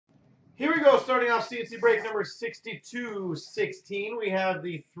Here we go, starting off CNC break number 6216. We have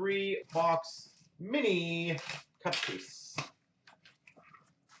the 3-box mini cut case.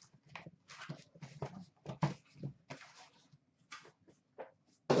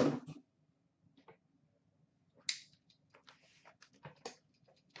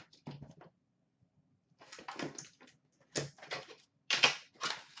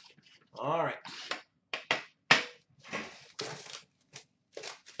 All right.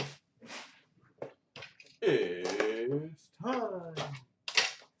 It's time.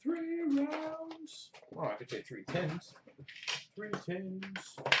 3 rounds. Oh, I could say 3 tens. 3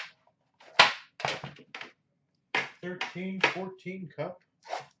 tens. 13, 14 cup.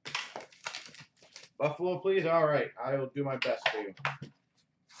 Buffalo, please. All right. I will do my best for you.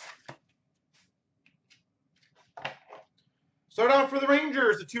 Start out for the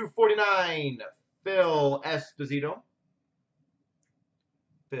Rangers, the 249, Phil Esposito.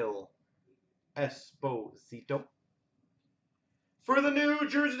 Phil Esposito. For the New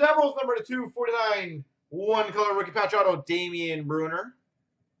Jersey Devils, number 249, one-color rookie patch auto, Damian Brunner.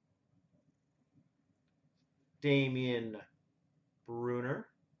 Damian Brunner.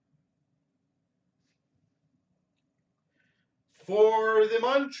 For the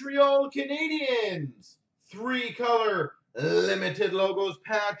Montreal Canadiens, 3-color limited logos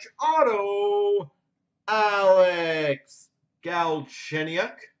patch auto, Alex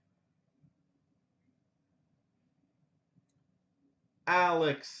Galchenyuk.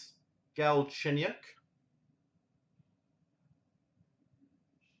 Alex Galchenyuk.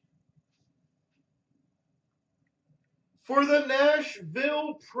 For the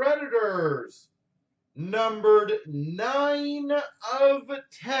Nashville Predators, numbered 9 of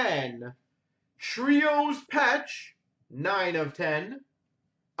 10, Trios patch, 9 of 10,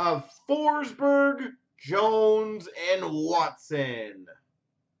 of Forsberg, Jones, and Watson.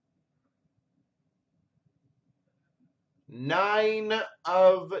 9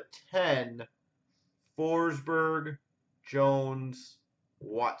 of 10, Forsberg, Jones,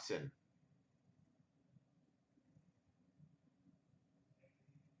 Watson.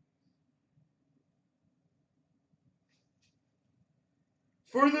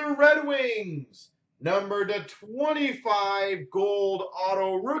 For the Red Wings, number 25 gold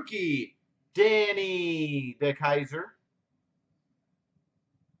auto rookie, Danny DeKeyser.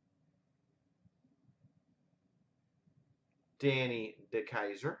 Danny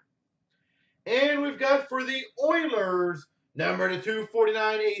DeKeyser. And we've got for the Oilers, number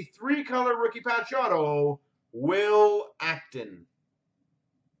 249, a 3-color rookie patch auto, Will Acton.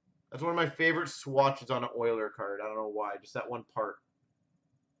 That's one of my favorite swatches on an Oiler card. I don't know why, just that one part.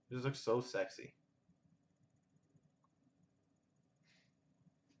 It just looks so sexy.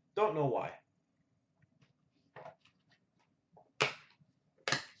 Don't know why.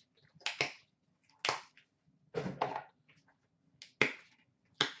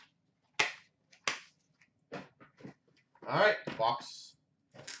 All right, box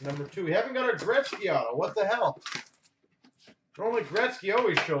number 2. We haven't got our Gretzky auto. What the hell? Normally Gretzky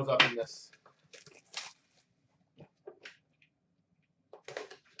always shows up in this.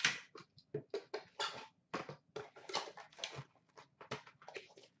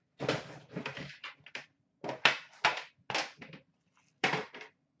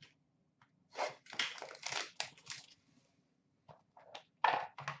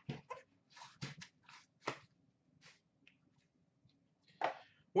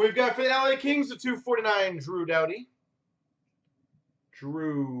 We've got for the LA Kings, the 249, Drew Doughty.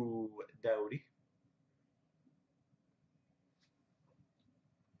 Drew Doughty.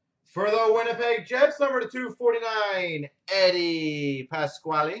 For the Winnipeg Jets, number 249, Eddie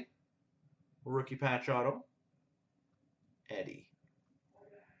Pasquale. Rookie patch auto. Eddie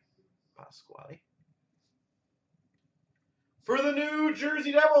Pasquale. For the New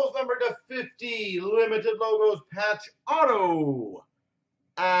Jersey Devils, number 50, limited logos patch auto,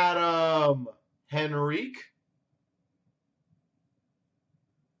 Adam Henrique.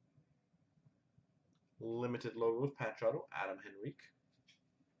 Limited logos patch auto, Adam Henrique.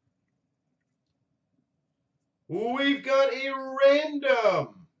 We've got a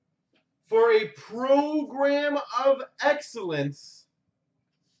random for a program of excellence,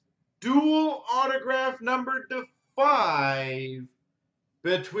 dual autograph number 5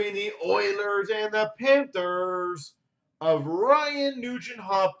 between the Oilers and the Panthers of Ryan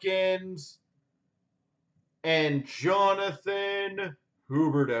Nugent-Hopkins and Jonathan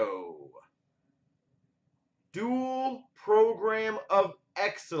Huberdeau. Dual program of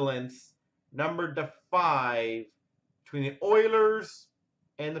excellence number 5 between the Oilers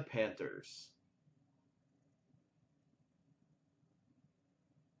and the Panthers.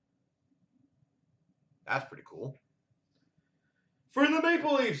 That's pretty cool. For the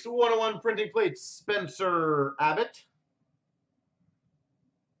Maple Leafs, 101 printing plates, Spencer Abbott.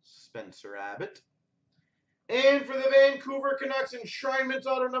 Spencer Abbott. And for the Vancouver Canucks, enshrinement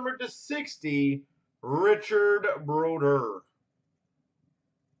auto number to 60, Richard Broder.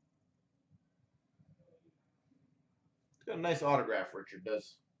 Got a nice autograph, Richard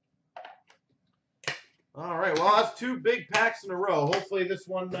does. All right, well, that's 2 big packs in a row. Hopefully this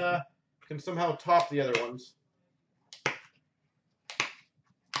one can somehow top the other ones.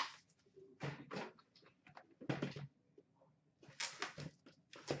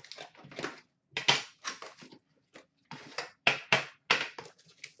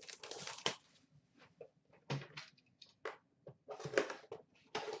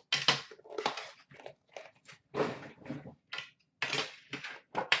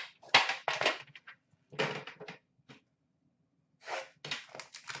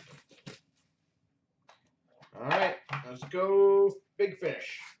 All right, let's go big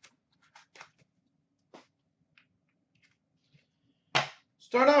finish.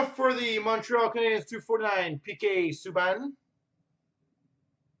 Start off for the Montreal Canadiens, 249, PK Subban.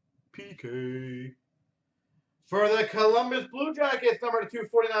 PK. For the Columbus Blue Jackets, number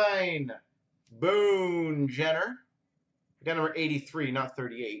 249, Boone Jenner. Again, number 83, not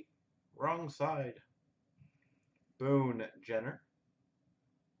 38. Wrong side. Boone Jenner.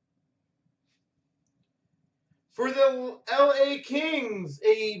 For the LA Kings,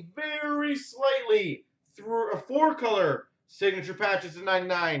 a very slightly through a 4-color signature patches to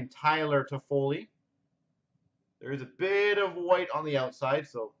 99, Tyler Toffoli. There is a bit of white on the outside,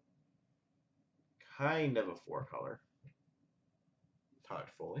 so kind of a 4-color. Todd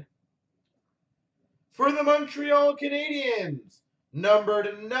Foley. For the Montreal Canadiens, numbered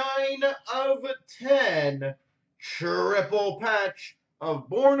 9/10, triple patch of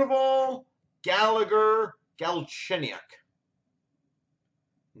Bourneval, Gallagher, Galchenyuk.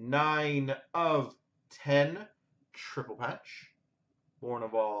 9/10, triple patch,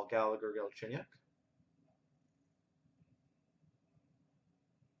 Bourneval, Gallagher, Galchenyuk.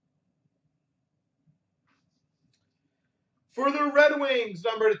 For the Red Wings,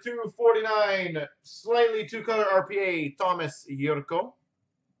 number 249, slightly 2-color RPA, Thomas Jurko.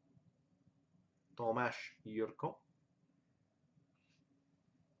 Tomas Jurko.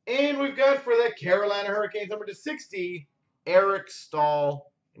 And we've got for the Carolina Hurricanes, number 60, Eric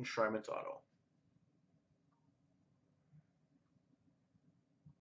Stahl, enshrinement auto.